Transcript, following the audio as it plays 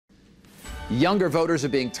Younger voters are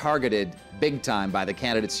being targeted big time by the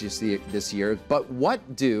candidates you see this year, but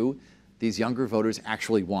what do these younger voters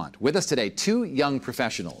actually want? With us today, two young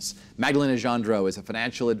professionals. Magdalena Johndrow is a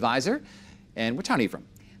financial advisor. And what town are you from?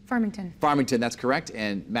 Farmington. Farmington, that's correct.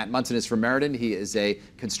 And Matt Munson is from Meriden. He is a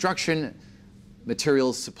construction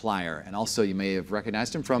materials supplier. And also, you may have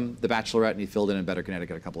recognized him from The Bachelorette, and he filled in Better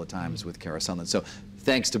Connecticut a couple of times with Kara Sunland. So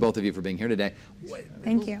thanks to both of you for being here today.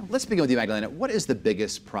 Thank you. Let's begin with you, Magdalena. What is the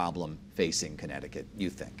biggest problem facing Connecticut, you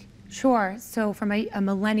think? Sure. So from a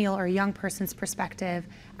millennial or a young person's perspective,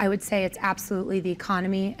 I would say it's absolutely the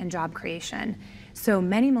economy and job creation. So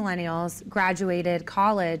many millennials graduated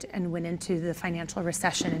college and went into the financial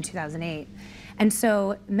recession in 2008. And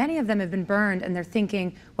so many of them have been burned, and they're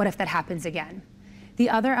thinking, what if that happens again? The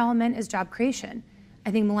other element is job creation.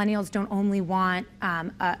 I think millennials don't only want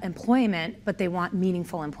employment, but they want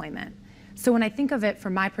meaningful employment. So when I think of it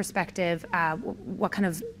from my perspective, what kind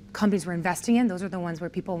of companies we're investing in, those are the ones where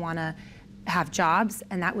people want to have jobs,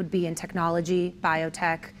 and that would be in technology,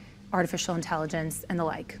 biotech, artificial intelligence, and the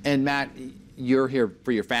like. And Matt, you're here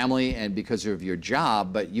for your family and because of your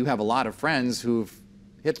job, but you have a lot of friends who've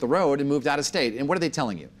hit the road and moved out of state. And what are they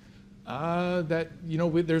telling you?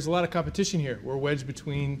 There's a lot of competition here. We're wedged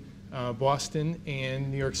between Boston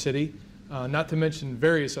and New York City, not to mention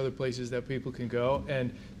various other places that people can go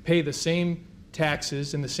and pay the same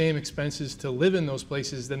taxes and the same expenses to live in those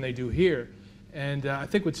places than they do here. And I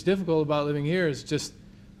think what's difficult about living here is just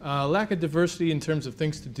lack of diversity in terms of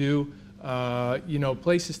things to do,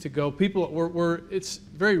 places to go. It's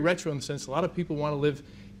very retro in the sense a lot of people want to live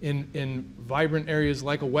in vibrant areas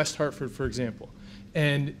like a West Hartford, for example.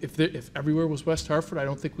 And if everywhere was West Hartford, I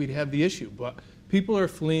don't think we'd have the issue. But people are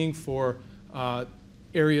fleeing for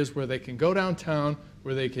areas where they can go downtown,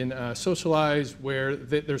 where they can socialize, where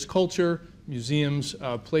there's culture, museums,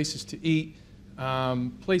 places to eat,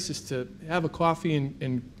 places to have a coffee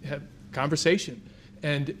and have conversation.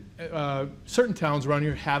 And certain towns around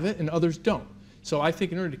here have it and others don't. So I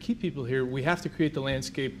think in order to keep people here, we have to create the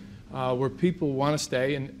landscape where people want to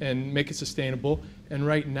stay and make it sustainable. And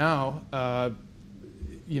right now,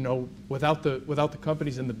 without the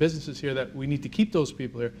companies and the businesses here that we need to keep those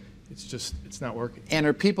people here, it's not working. And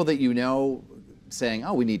are people that you know saying,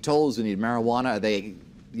 oh, we need tolls, we need marijuana?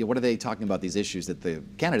 What are they talking about, these issues that the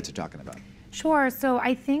candidates are talking about? Sure. So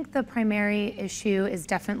I think the primary issue is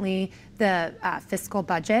definitely the fiscal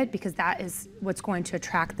budget, because that is what's going to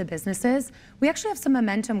attract the businesses. We actually have some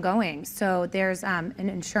momentum going. So there's an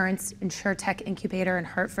insurtech incubator in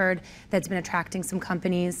Hartford that's been attracting some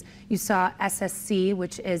companies. You saw SSC,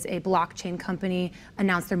 which is a blockchain company,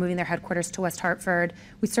 announce they're moving their headquarters to West Hartford.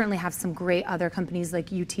 We certainly have some great other companies like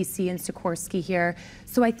UTC and Sikorsky here.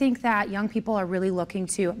 So I think that young people are really looking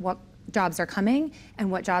to what jobs are coming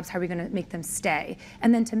and what jobs, how are we going to make them stay.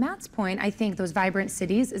 And then to Matt's point, I think those vibrant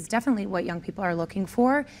cities is definitely what young people are looking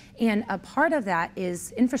for. And a part of that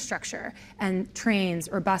is infrastructure and trains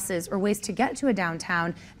or buses or ways to get to a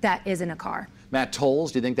downtown that isn't a car. Matt,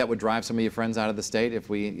 tolls, do you think that would drive some of your friends out of the state if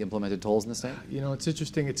we implemented tolls in the state? It's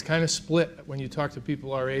interesting. It's kind of split when you talk to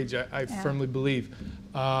people our age, I firmly believe.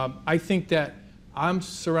 I think that I'm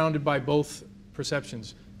surrounded by both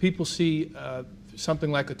perceptions. People see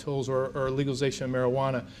something like a tolls or legalization of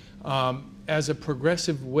marijuana as a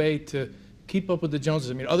progressive way to keep up with the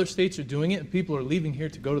Joneses. I mean, other states are doing it, and people are leaving here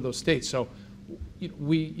to go to those states. So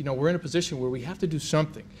we're in a position where we have to do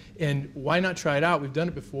something. And why not try it out? We've done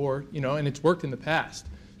it before, and it's worked in the past.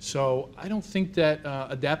 So I don't think that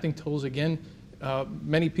adapting tolls again,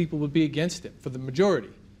 many people would be against it, for the majority.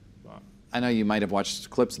 I know you might have watched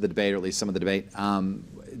clips of the debate, or at least some of the debate.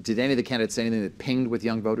 Did any of the candidates say anything that pinged with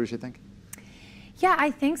young voters, you think? Yeah,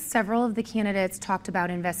 I think several of the candidates talked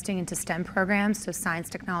about investing into STEM programs, so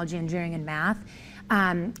science, technology, engineering, and math.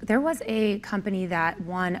 There was a company that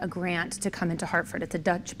won a grant to come into Hartford. It's a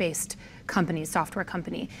Dutch-based company, software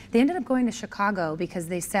company. They ended up going to Chicago because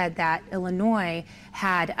they said that Illinois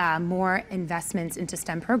had more investments into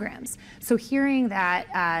STEM programs. So hearing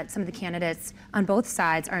that some of the candidates on both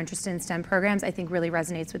sides are interested in STEM programs, I think really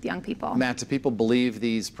resonates with young people. Matt, do people believe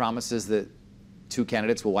these promises that two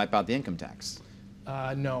candidates will wipe out the income tax?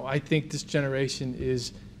 No, I think this generation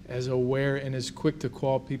is as aware and as quick to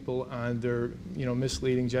call people on their,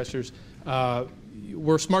 misleading gestures.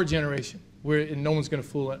 We're a smart generation. And no one's going to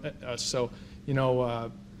fool us. So,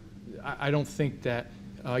 I don't think that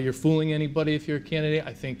you're fooling anybody if you're a candidate.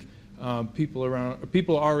 I think people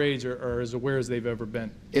our age are as aware as they've ever been.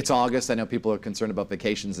 It's August. I know people are concerned about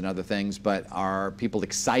vacations and other things, but are people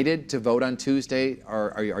excited to vote on Tuesday?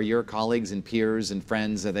 Are your colleagues and peers and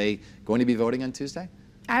friends, are they going to be voting on Tuesday?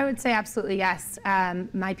 I would say absolutely yes.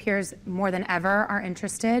 My peers more than ever are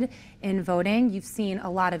interested in voting. You've seen a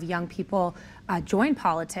lot of young people join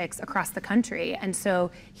politics across the country. And so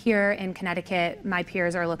here in Connecticut, my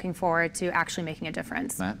peers are looking forward to actually making a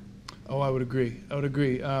difference. Matt? Oh, I would agree. I would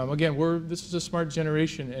agree. Again, this is a smart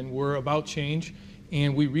generation, and we're about change.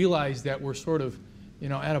 And we realize that we're sort of,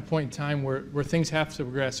 at a point in time where things have to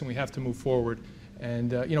progress and we have to move forward.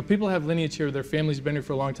 And, people have lineage here. Their family's been here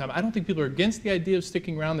for a long time. I don't think people are against the idea of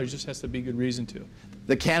sticking around. There just has to be good reason to.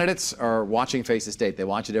 The candidates are watching Face the State. They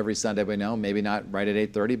watch it every Sunday, we know. Maybe not right at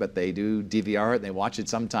 8:30, but they do DVR it, and they watch it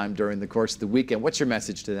sometime during the course of the weekend. What's your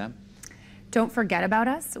message to them? Don't forget about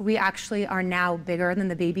us. We actually are now bigger than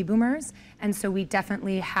the baby boomers, and so we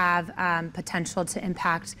definitely have potential to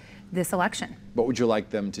impact this election. What would you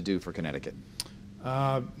like them to do for Connecticut?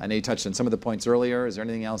 I know you touched on some of the points earlier. Is there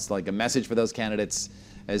anything else, like a message for those candidates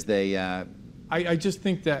as they... I just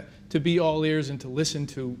think that to be all ears and to listen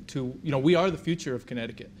to we are the future of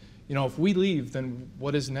Connecticut. If we leave, then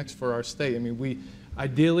what is next for our state? I mean,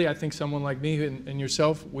 ideally, I think someone like me and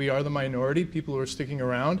yourself, we are the minority, people who are sticking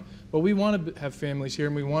around, but we want to have families here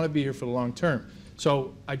and we want to be here for the long term.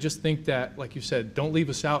 So I just think that, like you said, don't leave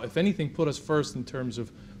us out. If anything, put us first in terms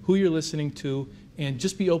of who you're listening to, and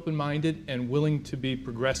just be open-minded and willing to be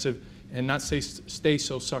progressive and not stay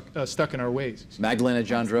so stuck in our ways. Magdalena,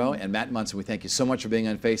 Johndrow, and Matt Munson, we thank you so much for being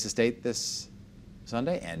on Face the State this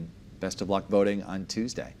Sunday, and best of luck voting on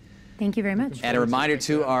Tuesday. Thank you very much. And a reminder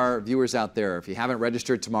to our viewers out there, if you haven't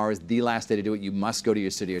registered, tomorrow is the last day to do it. You must go to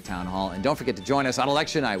your city or town hall. And don't forget to join us on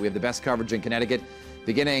election night. We have the best coverage in Connecticut,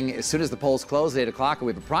 beginning as soon as the polls close at 8 o'clock. And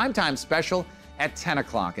we have a primetime special at 10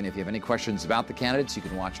 o'clock. And if you have any questions about the candidates, you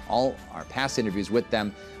can watch all our past interviews with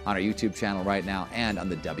them on our YouTube channel right now and on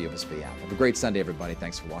the WSB app. Have a great Sunday, everybody.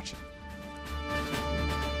 Thanks for watching.